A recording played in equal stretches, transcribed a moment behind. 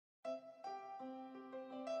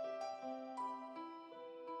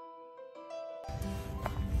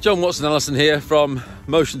John Watson Allison here from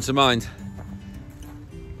Motion to Mind.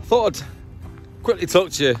 I thought I'd quickly talk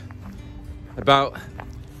to you about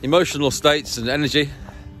emotional states and energy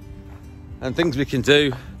and things we can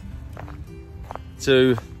do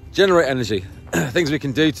to generate energy, things we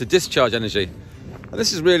can do to discharge energy. And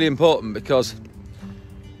this is really important because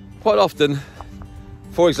quite often,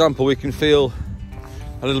 for example, we can feel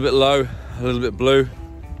a little bit low, a little bit blue.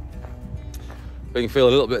 We can feel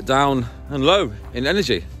a little bit down and low in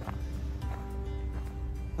energy.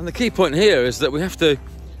 And the key point here is that we have to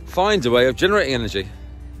find a way of generating energy.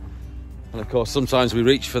 And of course, sometimes we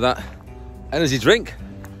reach for that energy drink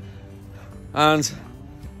and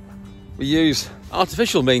we use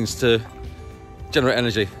artificial means to generate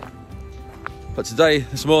energy. But today,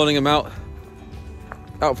 this morning, I'm out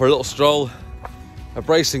for a little stroll, a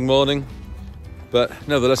bracing morning, but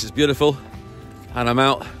nevertheless it's beautiful, and I'm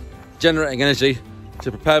out generating energy to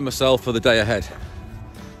prepare myself for the day ahead.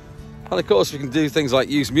 And of course we can do things like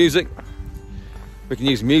use music. We can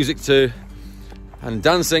use music and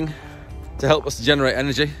dancing to help us to generate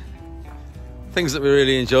energy. Things that we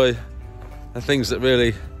really enjoy and things that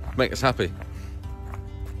really make us happy.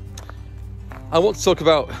 I want to talk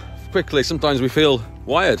about quickly, sometimes we feel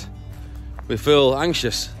wired, we feel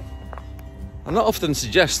anxious. And that often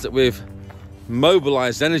suggests that we've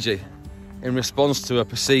mobilized energy in response to a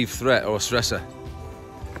perceived threat or a stressor.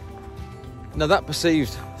 Now that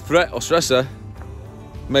perceived threat or stressor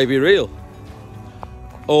may be real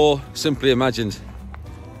or simply imagined,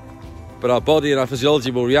 but our body and our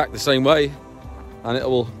physiology will react the same way, and it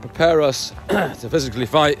will prepare us to physically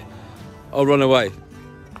fight or run away.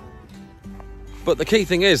 But the key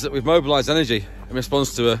thing is that we've mobilized energy in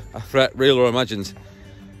response to a threat, real or imagined,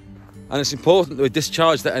 and it's important that we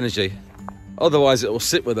discharge that energy, otherwise it will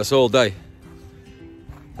sit with us all day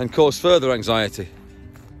and cause further anxiety,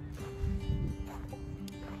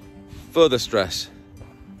 further stress.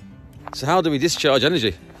 So how do we discharge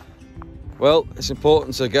energy? Well, it's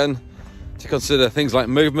important again to consider things like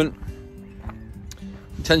movement,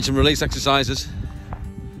 tension release exercises,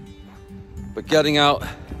 but getting out,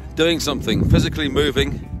 doing something, physically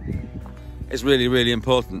moving is really, really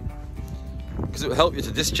important, because it will help you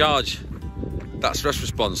to discharge that stress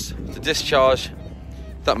response, to discharge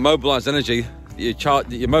that mobilized energy that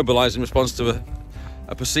you mobilize in response to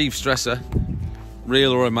a perceived stressor,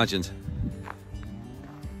 real or imagined.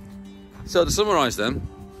 So to summarize then,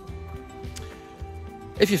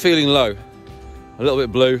 if you're feeling low, a little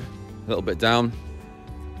bit blue, a little bit down,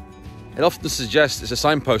 it often suggests it's a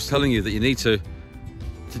signpost telling you that you need to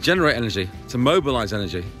generate energy, to mobilize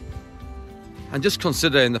energy. And just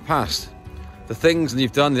consider in the past the things that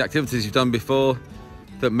you've done, the activities you've done before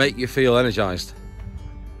that make you feel energized,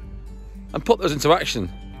 and put those into action.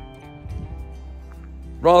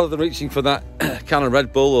 Rather than reaching for that can of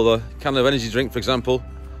Red Bull or the can of energy drink, for example,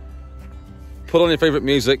 put on your favorite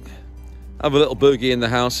music, have a little boogie in the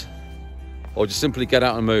house, or just simply get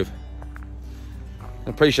out and move. I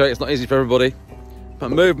appreciate it's not easy for everybody,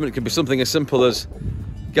 but movement can be something as simple as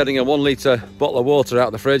getting a 1 litre bottle of water out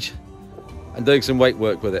of the fridge and doing some weight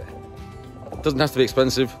work with it. It doesn't have to be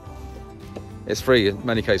expensive, it's free in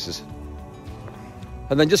many cases.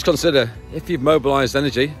 And then just consider, if you've mobilised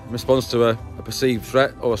energy in response to a perceived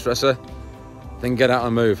threat or a stressor, then get out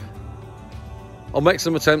and move. Or make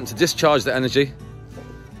some attempt to discharge the energy,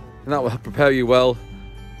 and that will prepare you well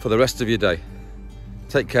for the rest of your day.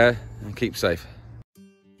 Take care and keep safe.